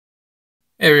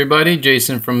Hey everybody,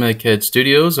 Jason from Meghead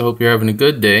Studios. I hope you're having a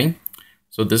good day.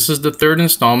 So this is the third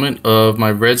installment of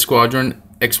my Red Squadron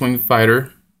X-Wing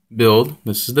Fighter build.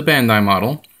 This is the Bandai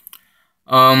model.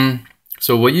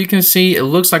 So what you can see, it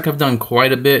looks like I've done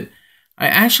quite a bit. I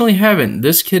actually haven't.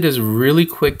 This kit is really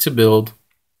quick to build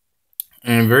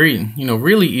and very,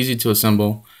 really easy to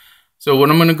assemble. So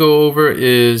what I'm going to go over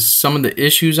is some of the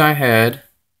issues I had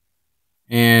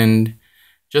and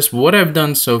just what I've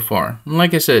done so far. And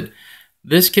like I said,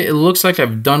 this kit, it looks like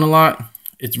I've done a lot.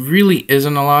 It really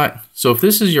isn't a lot. So if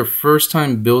this is your first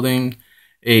time building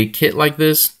a kit like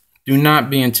this, do not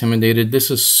be intimidated.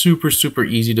 This is super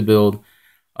easy to build.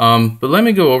 But let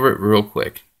me go over it real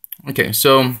quick. Okay,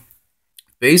 so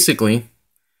basically,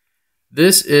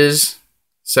 this is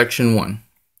section 1.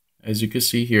 As you can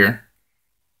see here,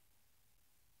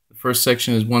 the first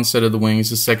section is one set of the wings.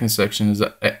 The second section is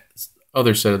the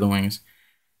other set of the wings.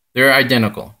 They're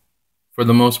identical. For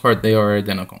the most part, they are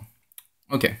identical.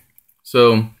 Okay,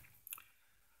 so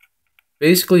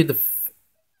basically,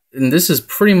 and this is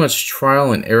pretty much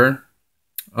trial and error.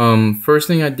 First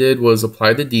thing I did was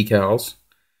apply the decals,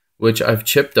 which I've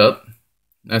chipped up.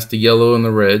 That's the yellow and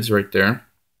the reds right there.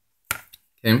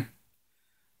 Okay,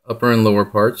 upper and lower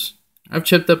parts. I've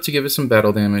chipped up to give it some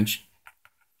battle damage.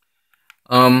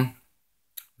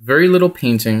 Very little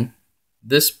painting.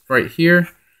 This right here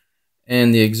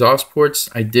and the exhaust ports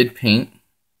I did paint.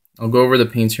 I'll go over the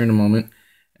paints here in a moment.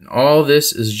 And all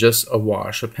this is just a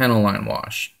wash, a panel line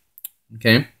wash.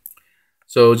 Okay,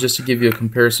 so just to give you a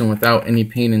comparison without any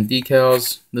paint and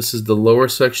decals, this is the lower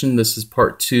section. This is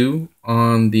part 2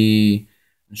 on the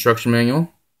instruction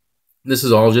manual. This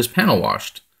is all just panel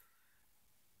washed.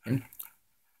 Okay.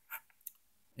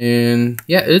 And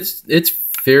yeah, it's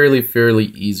fairly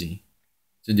easy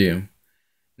to do.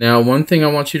 Now, one thing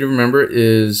I want you to remember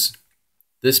is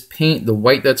this paint, the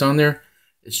white that's on there,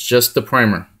 it's just the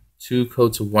primer. 2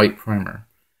 coats of white primer.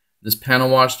 This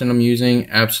panel wash that I'm using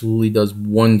absolutely does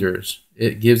wonders.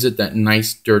 It gives it that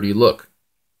nice dirty look.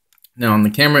 Now on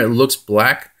the camera it looks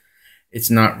black.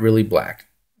 It's not really black.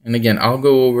 And again, I'll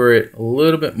go over it a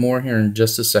little bit more here in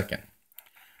just a second.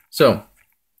 So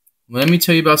let me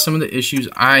tell you about some of the issues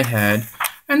I had.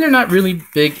 And they're not really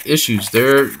big issues.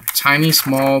 They're tiny,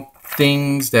 small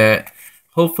things that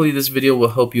hopefully this video will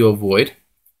help you avoid.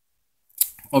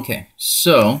 Okay,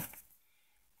 so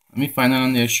let me find that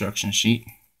on the instruction sheet.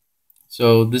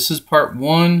 So this is part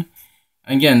 1.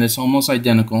 Again, it's almost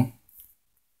identical.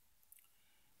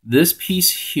 This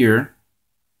piece here,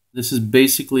 this is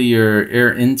basically your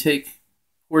air intake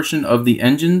portion of the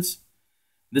engines.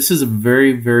 This is a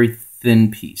very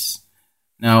thin piece.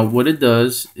 Now what it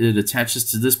does, it attaches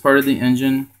to this part of the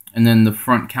engine and then the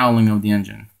front cowling of the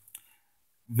engine.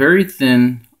 Very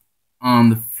thin.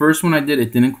 The first one I did,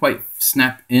 it didn't quite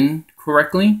snap in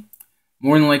correctly.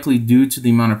 More than likely due to the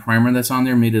amount of primer that's on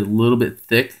there, made it a little bit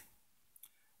thick.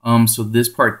 So this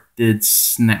part did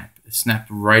snap. It snapped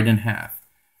right in half.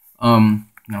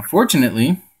 Now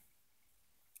fortunately,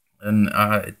 and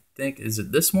I think, is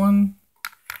it this one?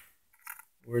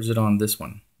 Or is it on this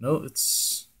one? No,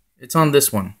 it's on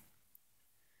this one.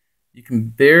 You can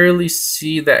barely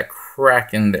see that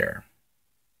crack in there.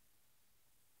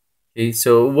 Okay,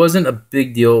 so it wasn't a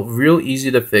big deal, real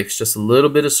easy to fix, just a little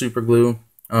bit of super glue.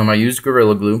 I used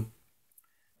Gorilla Glue,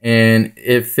 and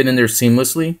it fit in there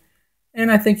seamlessly. And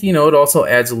I think, it also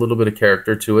adds a little bit of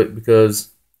character to it, because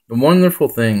the wonderful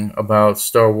thing about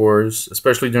Star Wars,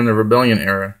 especially during the Rebellion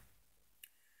era,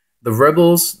 the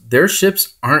Rebels, their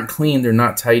ships aren't clean, they're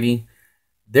not tidy,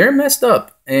 they're messed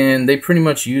up, and they pretty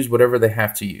much use whatever they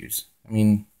have to use. I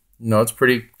mean, it's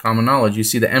pretty common knowledge. You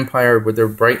see the Empire with their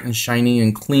bright and shiny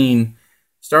and clean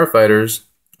starfighters,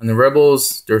 and the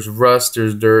Rebels, there's rust,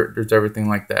 there's dirt, there's everything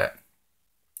like that.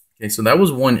 Okay, so that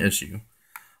was one issue.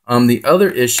 The other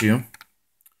issue,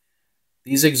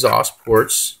 these exhaust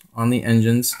ports on the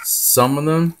engines, some of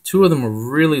them, 2 of them are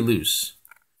really loose,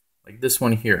 like this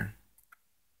one here.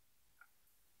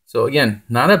 So again,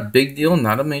 not a big deal,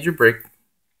 not a major break,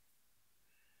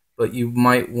 but you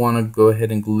might want to go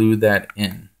ahead and glue that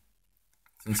in,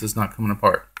 since it's not coming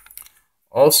apart.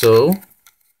 Also,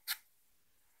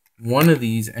 one of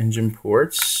these engine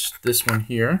ports, this one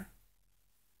here,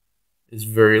 is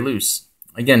very loose.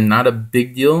 Again, not a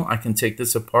big deal. I can take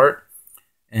this apart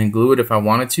and glue it if I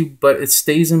wanted to, but it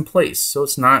stays in place, so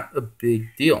it's not a big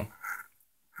deal.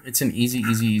 It's an easy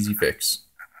fix.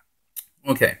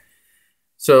 Okay,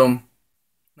 so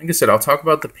like I said, I'll talk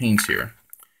about the paints here.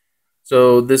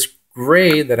 So this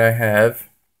gray that I have,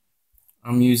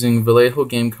 I'm using Vallejo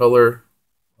Game Color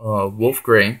Wolf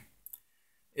Gray.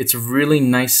 It's a really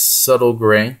nice subtle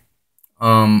gray.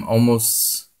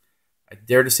 Almost, I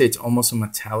dare to say it's almost a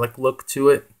metallic look to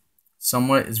it.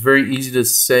 Somewhat, it's very easy to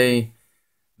say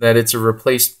that it's a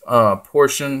replaced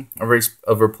portion, a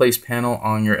replaced panel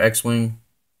on your X-Wing.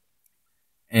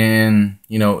 And,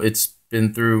 you know, it's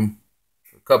been through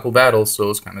a couple battles, so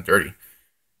it's kind of dirty.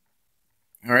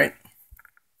 All right.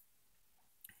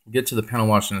 We'll get to the panel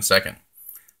wash in a second.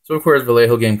 So, of course,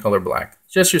 Vallejo game color black.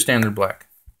 Just your standard black.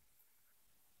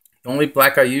 The only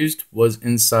black I used was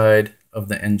inside of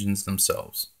the engines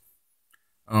themselves.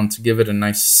 To give it a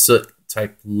nice soot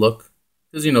type look.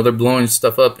 Because, you know, they're blowing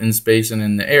stuff up in space and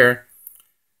in the air.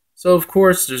 So, of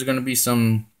course, there's going to be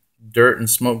some dirt and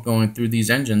smoke going through these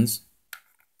engines.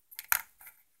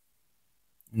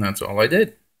 And that's all I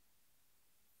did.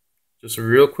 Just a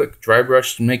real quick dry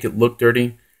brush to make it look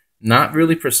dirty. Not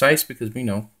really precise because, you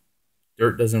know,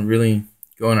 dirt doesn't really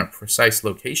go in a precise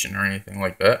location or anything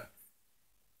like that.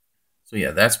 So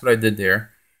yeah, that's what I did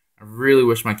there. I really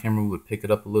wish my camera would pick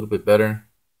it up a little bit better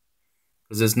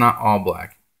because it's not all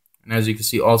black. And as you can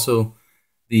see also,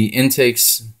 the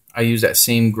intakes, I use that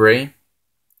same gray,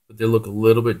 but they look a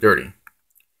little bit dirty.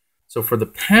 So for the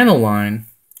panel line,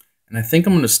 and I think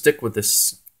I'm going to stick with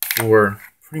this for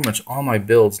pretty much all my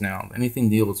builds now. Anything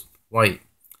deals with white.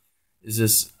 Is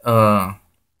this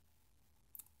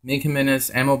Mig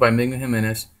Jimenez, ammo by Mig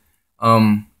Jimenez,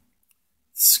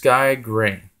 Sky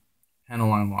Gray panel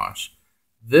line wash.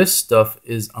 This stuff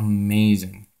is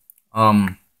amazing.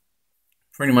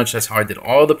 Pretty much that's how I did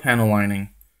all the panel lining.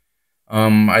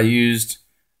 I used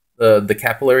the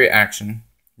capillary action.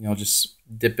 You know, just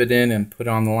dip it in and put it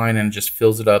on the line and it just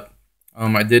fills it up.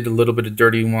 I did a little bit of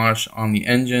dirty wash on the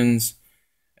engines,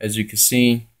 as you can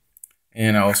see,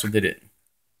 and I also did it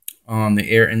on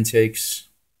the air intakes,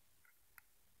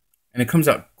 and it comes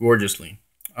out gorgeously.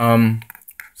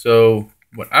 So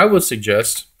what I would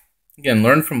suggest, again,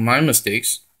 learn from my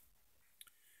mistakes.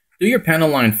 Do your panel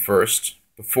line first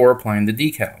before applying the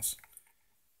decals,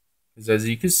 because as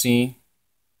you can see,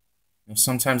 you know,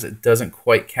 sometimes it doesn't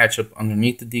quite catch up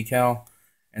underneath the decal.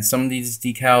 And some of these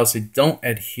decals, they don't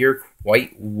adhere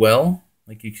quite well,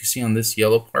 like you can see on this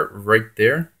yellow part right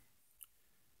there.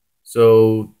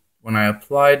 So when I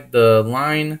applied the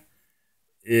line,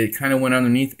 it kind of went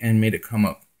underneath and made it come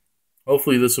up.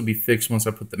 Hopefully this will be fixed once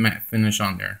I put the matte finish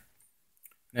on there.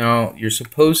 Now, you're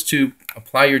supposed to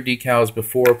apply your decals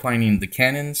before applying the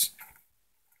cannons.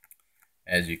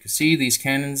 As you can see, these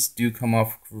cannons do come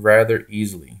off rather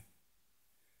easily.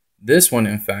 This one,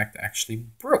 in fact, actually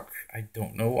broke. I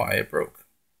don't know why it broke.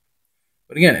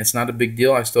 But again, it's not a big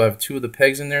deal. I still have 2 of the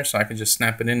pegs in there, so I can just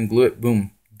snap it in, glue it,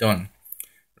 boom, done.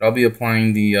 But I'll be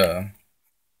applying the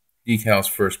decals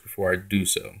first before I do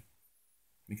so.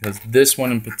 Because this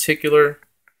one in particular,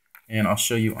 and I'll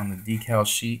show you on the decal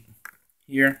sheet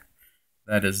here,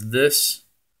 that is this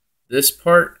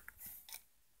part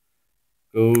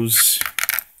goes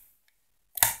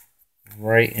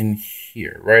right in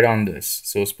here, right on this.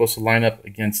 So it's supposed to line up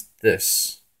against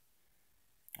this.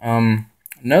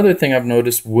 Another thing I've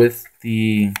noticed with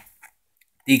the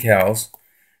decals,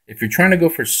 if you're trying to go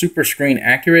for super screen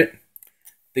accurate,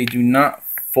 they do not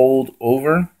fold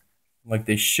over like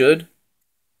they should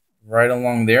right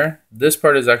along there. This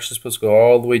part is actually supposed to go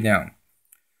all the way down.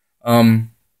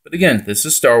 But again, this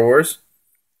is Star Wars.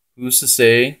 Who's to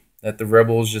say that the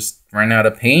Rebels just ran out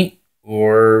of paint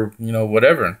or, you know,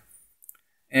 whatever.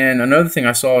 And another thing,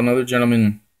 I saw another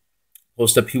gentleman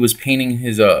post up, he was painting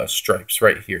his stripes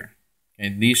right here.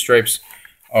 And these stripes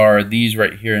are these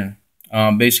right here.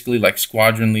 Basically like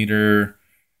squadron leader,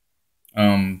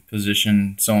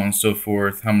 position, so on and so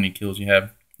forth, how many kills you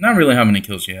have. Not really how many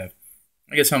kills you have.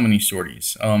 I guess how many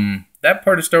sorties. That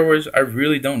part of Star Wars I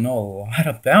really don't know a lot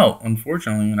about,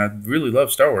 unfortunately, and I really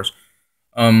love Star Wars.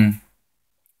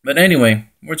 But anyway,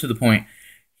 more to the point.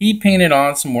 He painted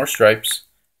on some more stripes,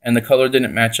 and the color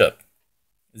didn't match up.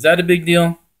 Is that a big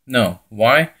deal? No.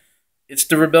 Why? It's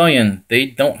the Rebellion. They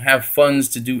don't have funds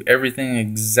to do everything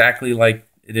exactly like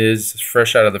it is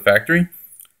fresh out of the factory.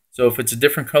 So if it's a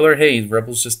different color, hey,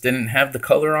 Rebels just didn't have the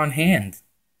color on hand.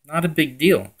 Not a big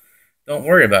deal. Don't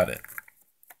worry about it.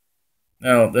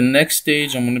 Now, the next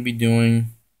stage I'm going to be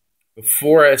doing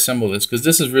before I assemble this, because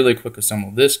this is really a quick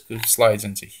assemble. This slides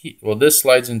into here. Well, this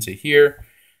slides into here,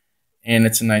 and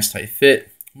it's a nice tight fit.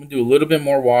 I'm going to do a little bit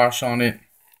more wash on it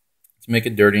to make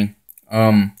it dirty.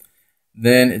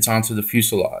 Then it's onto the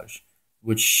fuselage,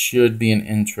 which should be an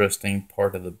interesting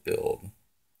part of the build,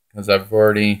 because I've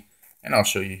already, and I'll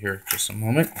show you here in just a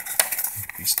moment,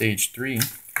 stage 3,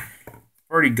 I've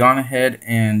already gone ahead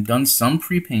and done some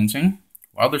pre-painting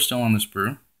while they're still on the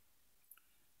sprue.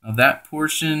 Now that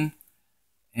portion,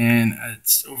 and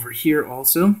it's over here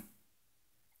also,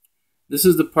 This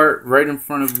is the part right in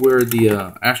front of where the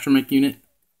astromech unit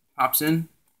pops in.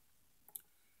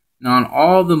 Now, on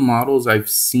all the models I've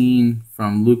seen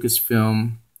from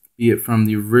Lucasfilm, be it from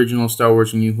the original Star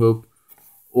Wars A New Hope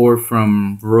or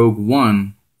from Rogue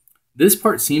One, this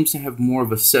part seems to have more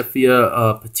of a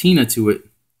sepia patina to it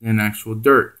than actual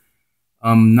dirt.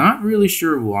 I'm not really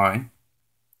sure why.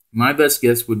 My best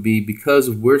guess would be because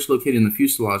of where it's located in the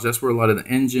fuselage. That's where a lot of the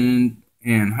engine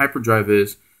and hyperdrive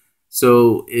is.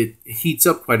 So it heats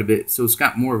up quite a bit. So it's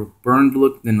got more of a burned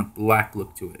look than a black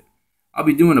look to it. I'll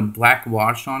be doing a black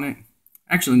wash on it.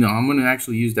 Actually, no, I'm going to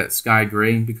actually use that sky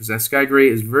gray because that sky gray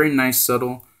is very nice,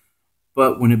 subtle.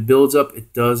 But when it builds up,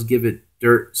 it does give it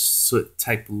dirt soot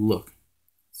type look.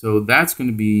 So that's going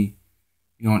to be,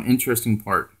 an interesting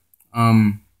part.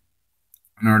 I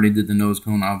already did the nose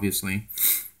cone, obviously.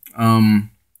 And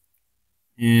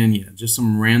yeah, just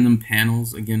some random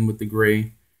panels again with the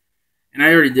gray. And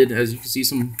I already did, as you can see,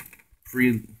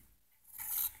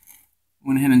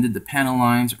 went ahead and did the panel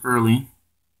lines early.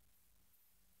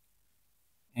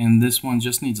 And this one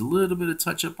just needs a little bit of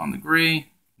touch up on the gray.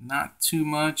 Not too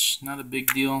much, not a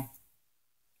big deal.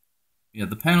 Yeah,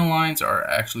 the panel lines are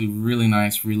actually really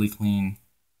nice, really clean.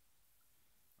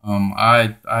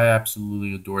 I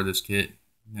absolutely adore this kit.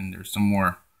 And there's some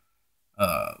more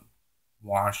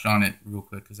wash on it real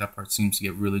quick because that part seems to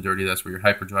get really dirty. That's where your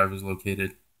hyperdrive is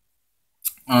located.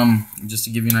 Just to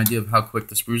give you an idea of how quick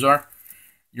the sprues are.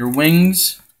 Your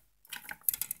wings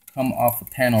come off of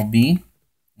panel B.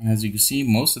 And as you can see,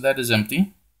 most of that is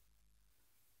empty.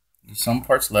 There's some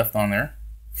parts left on there.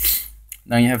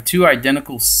 Now you have two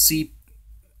identical C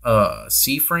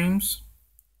frames.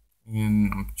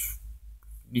 And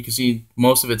you can see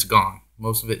most of it's gone.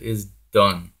 Most of it is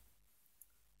done.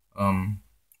 So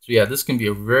yeah, this can be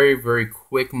a very, very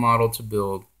quick model to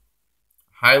build.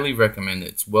 Highly recommend it.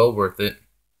 It's well worth it.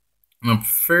 And I'm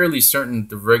fairly certain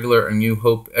the regular A New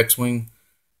Hope X-Wing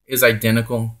is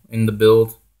identical in the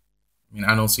build. I mean,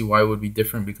 I don't see why it would be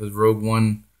different because Rogue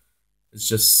One is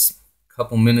just a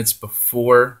couple minutes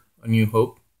before A New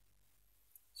Hope.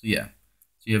 So yeah,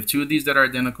 so you have two of these that are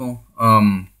identical,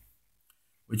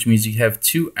 which means you have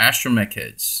two astromech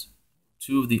heads,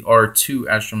 two of the R2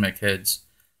 astromech heads.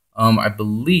 I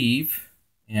believe,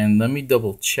 and let me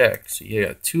double check. So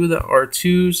yeah, two of the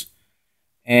R2s,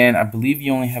 and I believe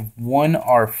you only have one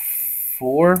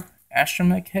R4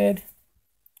 astromech head.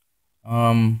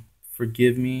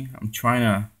 Forgive me. I'm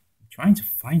trying to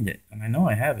find it, and I know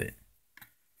I have it.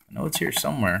 I know it's here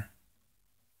somewhere.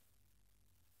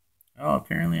 Oh,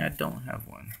 apparently I don't have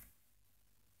one.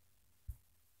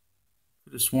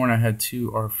 Could have sworn I had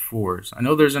two R4s. I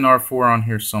know there's an R4 on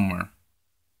here somewhere.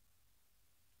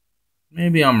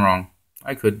 Maybe I'm wrong.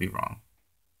 I could be wrong.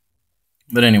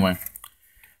 But anyway.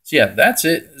 So yeah, that's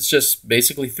it. It's just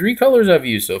basically 3 colors I've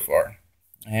used so far.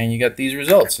 And you got these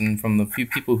results. And from the few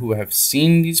people who have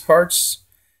seen these parts,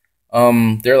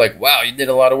 they're like, wow, you did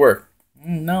a lot of work.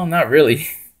 No, not really.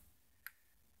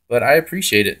 But I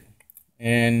appreciate it.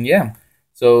 And yeah,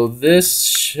 so this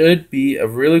should be a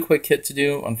really quick kit to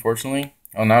do, unfortunately.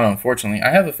 Oh, not unfortunately. I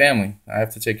have a family. I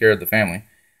have to take care of the family.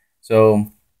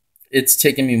 So it's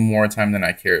taken me more time than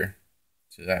I care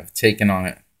to have taken on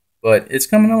it. But it's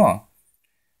coming along.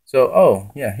 So,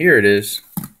 oh, yeah, here it is.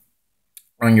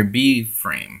 On your B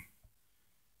frame,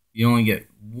 you only get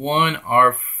one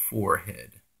R4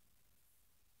 head.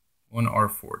 One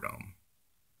R4 dome.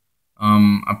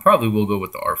 I probably will go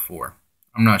with the R4.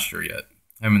 I'm not sure yet.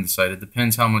 I haven't decided.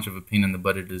 Depends how much of a pain in the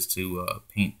butt it is to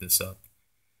paint this up.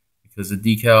 Because the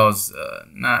decals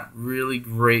not really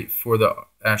great for the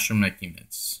astromech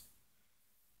units.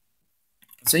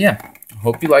 So yeah,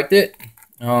 hope you liked it.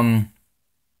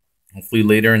 Hopefully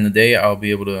later in the day I'll be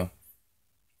able to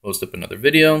post up another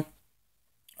video.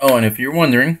 Oh, and if you're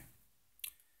wondering,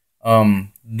 why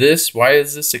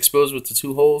is this exposed with the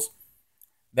 2 holes?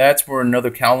 That's where another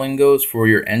cowling goes for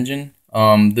your engine.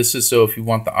 This is so if you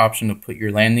want the option to put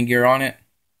your landing gear on it,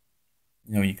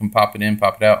 you can pop it in,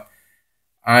 pop it out.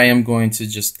 I am going to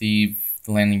just leave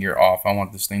the landing gear off. I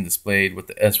want this thing displayed with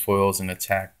the S-foils in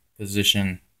attack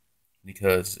position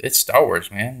because it's Star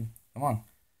Wars, man. Come on.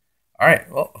 All right.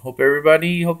 Well, hope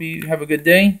you have a good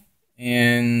day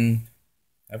and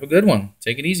have a good one.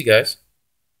 Take it easy, guys.